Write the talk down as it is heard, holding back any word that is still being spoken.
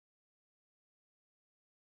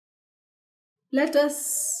Let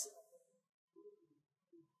us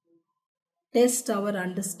test our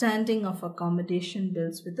understanding of accommodation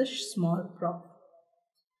bills with a small problem.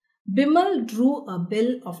 Bimal drew a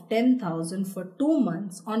bill of 10,000 for 2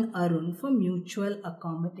 months on Arun for mutual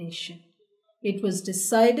accommodation. It was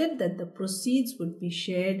decided that the proceeds would be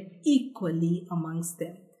shared equally amongst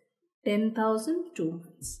them. 10,000 2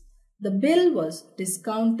 months. The bill was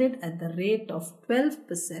discounted at the rate of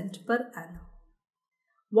 12% per annum.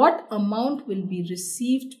 What amount will be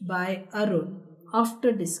received by Arun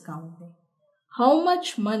after discounting? How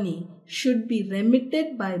much money should be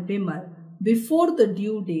remitted by Bimal before the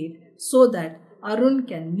due date so that Arun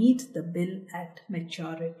can meet the bill at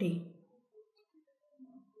maturity?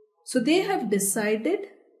 So they have decided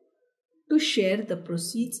to share the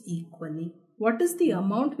proceeds equally. What is the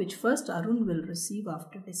amount which first Arun will receive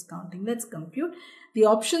after discounting? Let's compute. The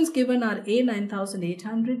options given are A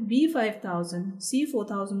 9,800, B 5,000, C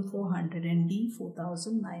 4,400 and D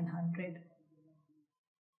 4,900.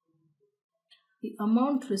 The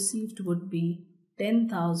amount received would be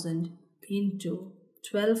 10,000 into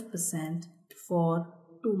 12% for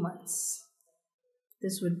 2 months.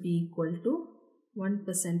 This would be equal to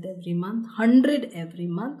 1% every month, 100 every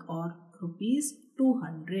month, or rupees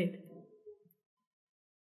 200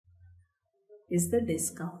 is the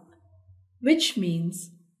discount, which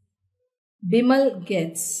means Bimal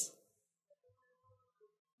gets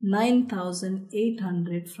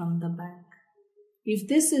 9,800 from the bank. If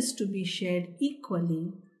this is to be shared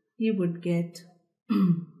equally, he would get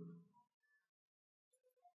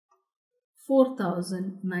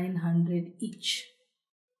 4,900 each.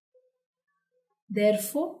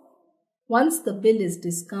 Therefore, once the bill is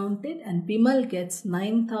discounted and Bimal gets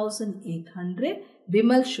 9,800,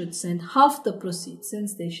 Bimal should send half the proceeds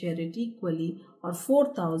since they share it equally, or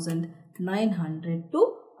 4,900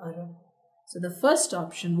 to Arun. So the first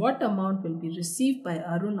option, what amount will be received by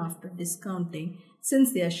Arun after discounting,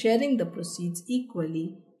 since they are sharing the proceeds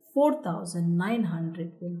equally,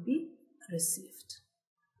 4,900 will be received.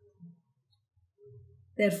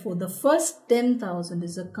 Therefore, the first 10,000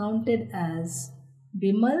 is accounted as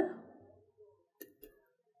Bimal,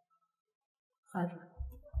 Arun.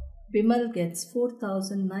 Bimal gets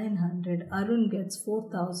 4,900, Arun gets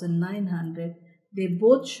 4,900. They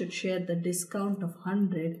both should share the discount of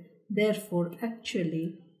 100. Therefore,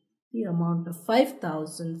 actually, the amount of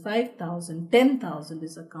 5,000, 5,000, 10,000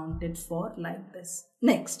 is accounted for like this.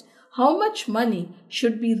 Next, how much money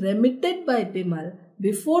should be remitted by Bimal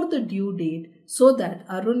before the due date so that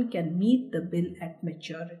Arun can meet the bill at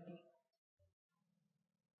maturity?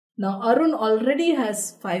 Now, Arun already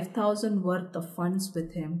has 5,000 worth of funds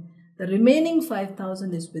with him. The remaining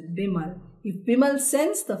 5,000 is with Bimal. If Bimal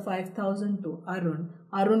sends the 5,000 to Arun,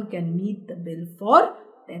 Arun can meet the bill for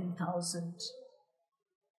 10,000.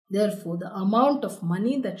 Therefore, the amount of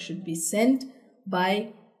money that should be sent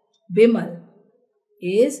by Bimal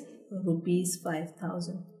is rupees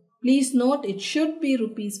 5,000. Please note, it should be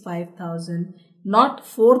rupees 5,000, not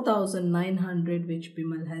 4,900 which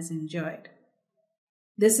Bimal has enjoyed.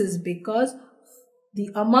 This is because the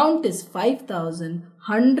amount is 5,000,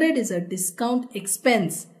 100 is a discount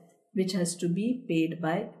expense which has to be paid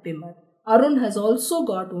by Bimal. Arun has also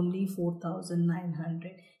got only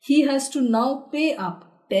 4,900. He has to now pay up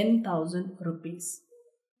 10,000 rupees.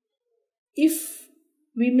 If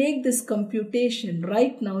we make this computation,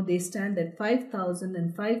 right now they stand at 5,000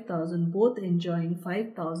 and 5,000, both enjoying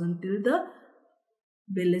 5,000 till the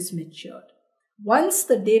bill is matured. Once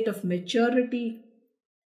the date of maturity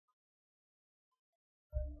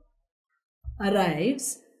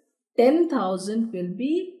arrives, 10,000 will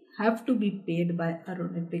have to be paid by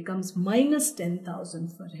Arun. It becomes minus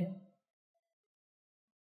 10,000 for him.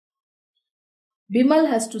 Bimal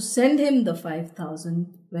has to send him the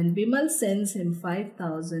 5,000. When Bimal sends him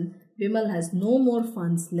 5,000, Bimal has no more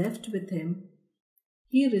funds left with him.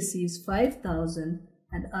 He receives 5,000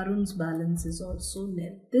 and Arun's balance is also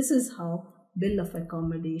nil. This is how bill of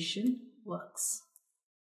accommodation works.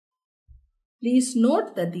 Please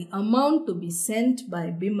note that the amount to be sent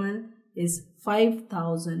by Bimal is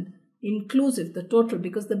 5,000 inclusive, the total,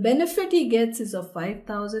 because the benefit he gets is of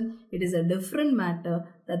 5,000. It is a different matter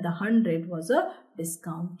that the 100 was a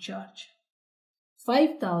discount charge.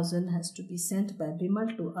 5,000 has to be sent by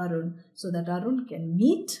Bimal to Arun so that Arun can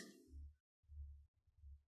meet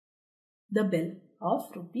the bill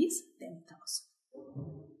of rupees 10,000.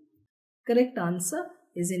 Correct answer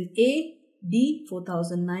is in A, D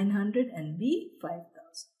 4,900 and B 5,000.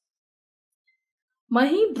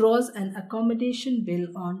 Mahi draws an accommodation bill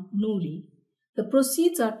on Noori. The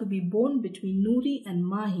proceeds are to be borne between Noori and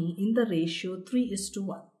Mahi in the ratio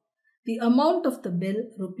 3:1. The amount of the bill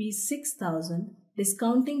rupees 6,000,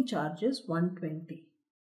 discounting charges 120.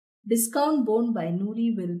 Discount borne by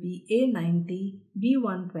Noori will be A 90, B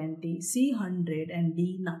 120, C 100 and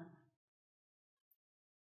D none.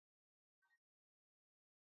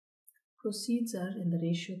 Proceeds are in the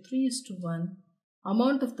ratio 3:1.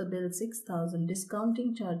 Amount of the bill 6,000,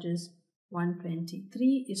 discounting charges 120,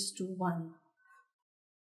 3:1.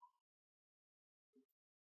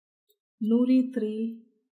 Noori 3,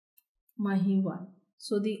 Mahi 1.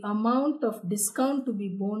 So the amount of discount to be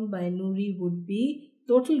borne by Noori would be,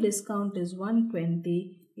 total discount is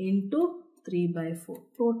 120 into 3/4.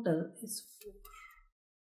 Total is 4.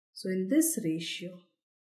 So in this ratio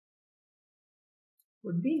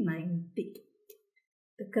would be 90.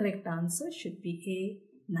 The correct answer should be A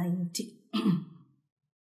 90.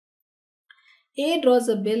 A draws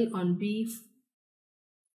a bill on B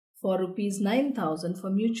for rupees 9,000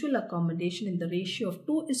 for mutual accommodation in the ratio of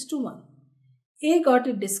 2:1. A got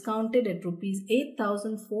it discounted at rupees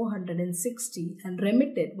 8,460 and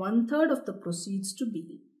remitted 1/3 of the proceeds to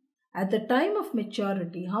B. At the time of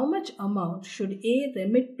maturity, how much amount should A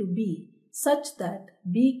remit to B such that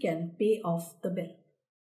B can pay off the bill?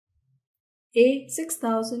 A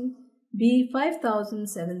 6,000, B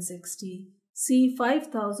 5,760, C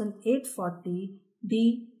 5,840,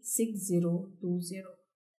 D 6,020.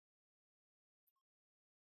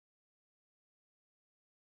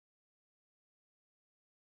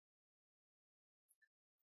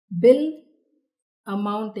 Bill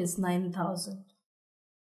amount is 9,000.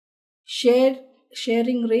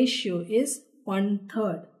 Sharing ratio is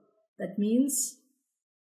 1/3. That means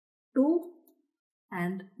 2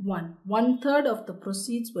 and 1. 1/3 of the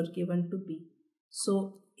proceeds were given to B.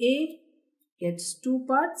 So A gets 2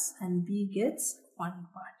 parts and B gets 1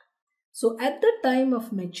 part. So at the time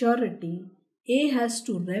of maturity, A has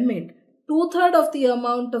to remit 2/3 of the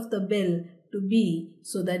amount of the bill to B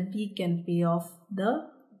so that B can pay off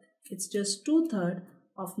it's just 2/3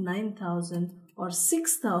 of 9,000, or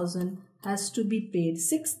 6,000 has to be paid.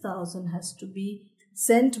 6,000 has to be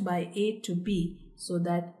sent by A to B so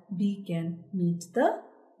that B can meet the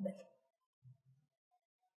bill.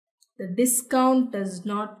 The discount does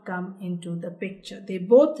not come into the picture. They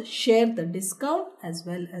both share the discount as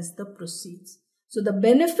well as the proceeds. So the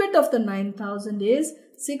benefit of the 9,000 is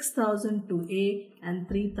 6,000 to A and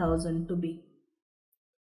 3,000 to B.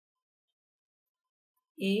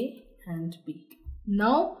 A and B.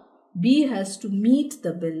 Now B has to meet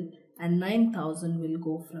the bill and 9,000 will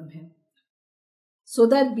go from him. So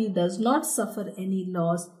that B does not suffer any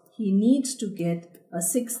loss, he needs to get a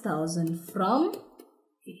 6,000 from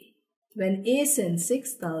A. When A sends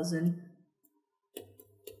 6,000,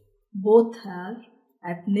 both are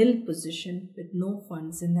at nil position with no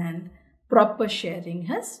funds in hand. Proper sharing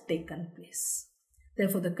has taken place.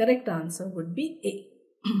 Therefore, the correct answer would be A.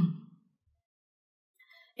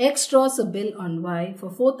 X draws a bill on Y for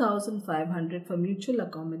 4,500 for mutual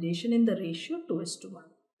accommodation in the ratio 2:1.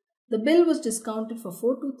 The bill was discounted for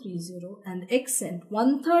 4,230 and X sent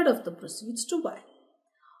 1/3 of the proceeds to Y.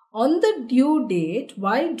 On the due date,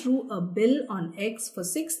 Y drew a bill on X for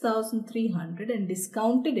 6,300 and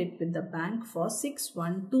discounted it with the bank for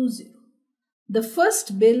 6,120. The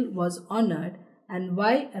first bill was honored and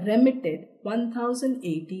Y remitted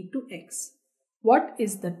 1,080 to X. What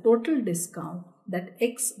is the total discount that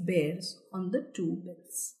X bears on the two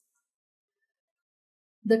bills?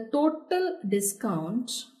 The total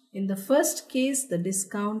discount, in the first case, the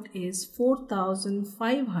discount is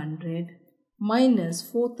 4,500 minus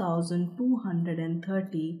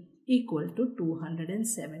 4,230 equal to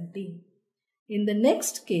 270. In the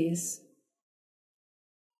next case,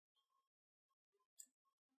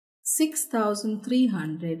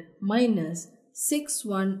 6,300 minus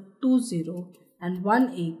 6,120 and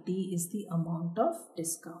 180 is the amount of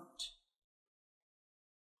discount.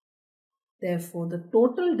 Therefore, the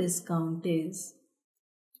total discount is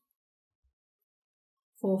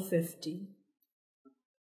 450.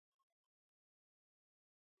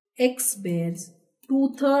 X bears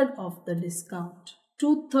 2/3 of the discount.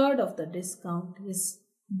 2/3 of the discount is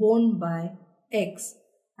borne by X,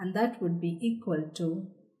 and that would be equal to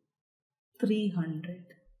 300.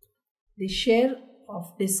 The share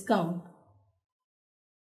of discount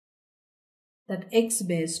that X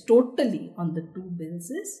bears totally on the two bills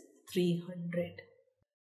is 300.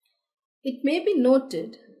 It may be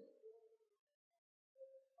noted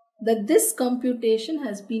that this computation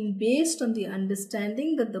has been based on the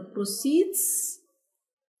understanding that the proceeds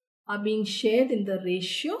are being shared in the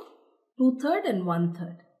ratio 2/3 and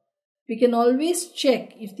 1/3. We can always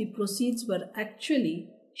check if the proceeds were actually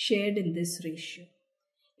shared in this ratio.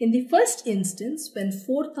 In the first instance, when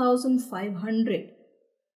 4,500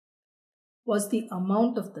 was the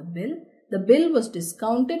amount of the bill was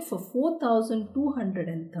discounted for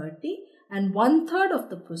 4,230 and 1/3 of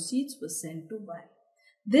the proceeds was sent to Y.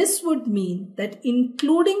 This would mean that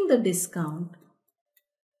including the discount,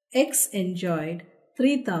 X enjoyed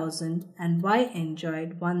 3,000 and Y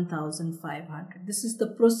enjoyed 1,500. This is the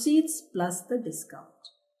proceeds plus the discount.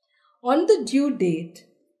 On the due date,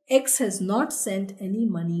 X has not sent any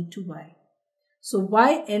money to Y. So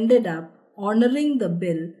Y ended up honoring the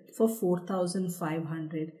bill for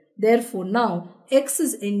 4,500. Therefore, now X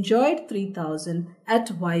is enjoyed 3,000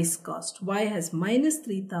 at Y's cost. Y has minus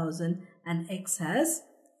 3,000 and X has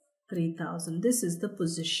 3,000. This is the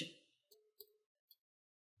position.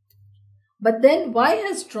 But then Y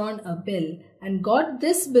has drawn a bill and got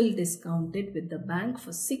this bill discounted with the bank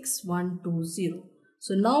for 6,120.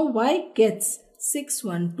 So now Y gets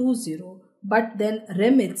 6,120 but then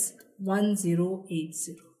remits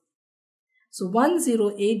 1,080. So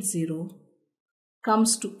 1,080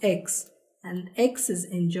 comes to X and X is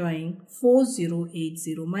enjoying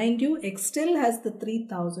 4,080. Mind you, X still has the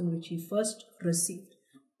 3,000 which he first received.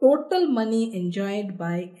 Total money enjoyed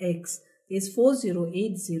by X is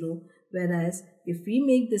 4,080, whereas if we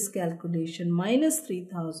make this calculation minus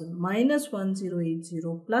 3,000 minus 1,080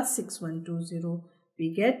 plus 6,120, we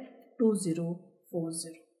get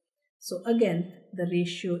 2,040. So again, the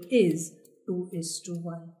ratio is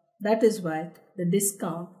 2:1. That is why the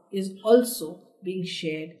discount is also being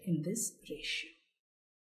shared in this ratio.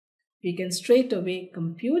 We can straight away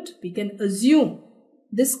compute, we can assume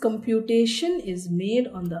this computation is made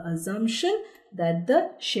on the assumption that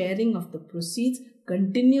the sharing of the proceeds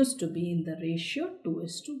continues to be in the ratio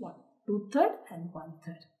 2:1, 2/3 and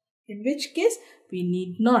 1/3. In which case, we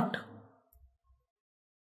need not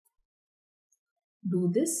do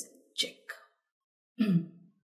this check.